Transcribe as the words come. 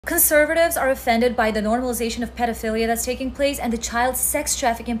Conservatives are offended by the normalization of pedophilia that's taking place and the child sex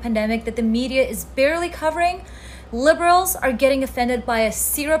trafficking pandemic that the media is barely covering. Liberals are getting offended by a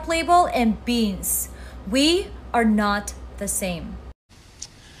syrup label and beans. We are not the same.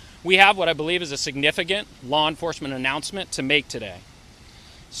 We have what I believe is a significant law enforcement announcement to make today.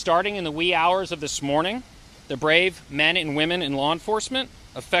 Starting in the wee hours of this morning, the brave men and women in law enforcement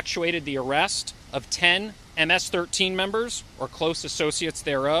effectuated the arrest of 10 MS13 members, or close associates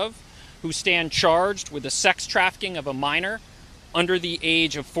thereof, who stand charged with the sex trafficking of a minor under the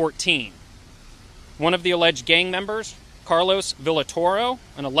age of 14. One of the alleged gang members, Carlos Villatoro,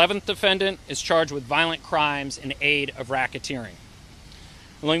 an 11th defendant, is charged with violent crimes in aid of racketeering.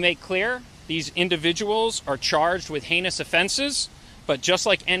 Let me make clear, these individuals are charged with heinous offenses, but just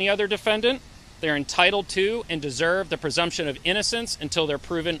like any other defendant, they're entitled to and deserve the presumption of innocence until they're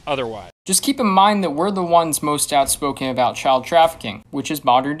proven otherwise. Just keep in mind that we're the ones most outspoken about child trafficking, which is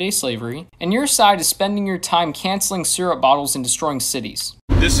modern-day slavery, and your side is spending your time canceling syrup bottles and destroying cities.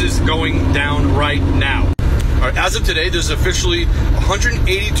 This is going down right now. All right, as of today, there's officially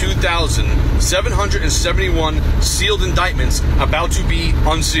 182,771 sealed indictments about to be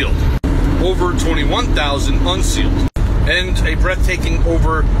unsealed. Over 21,000 unsealed. And a breathtaking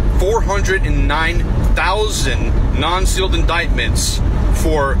over 409,000 non-sealed indictments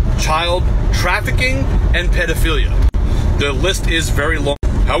for child trafficking and pedophilia. The list is very long.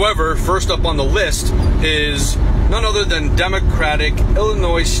 However, first up on the list is none other than Democratic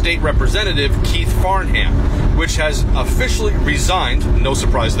Illinois State Representative Keith Farnham, which has officially resigned, no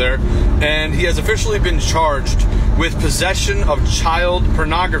surprise there, and he has officially been charged with possession of child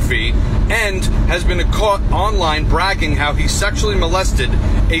pornography and has been caught online bragging how he sexually molested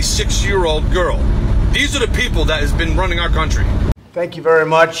a 6-year-old girl. These are the people that has been running our country. Thank you very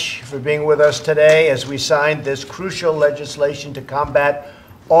much for being with us today as we signed this crucial legislation to combat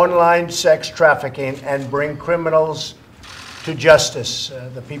online sex trafficking and bring criminals to justice.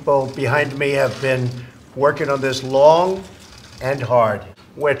 The people behind me have been working on this long and hard.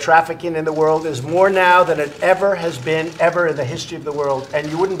 Where trafficking in the world is more now than it ever has been, ever in the history of the world. And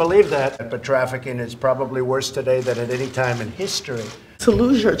you wouldn't believe that, but trafficking is probably worse today than at any time in history. To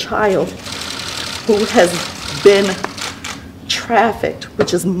lose your child who has been trafficked,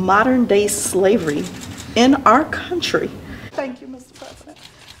 which is modern day slavery in our country. Thank you, Mr. President.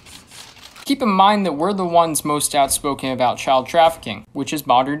 Keep in mind that we're the ones most outspoken about child trafficking, which is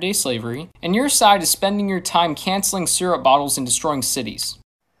modern-day slavery, and your side is spending your time canceling syrup bottles and destroying cities.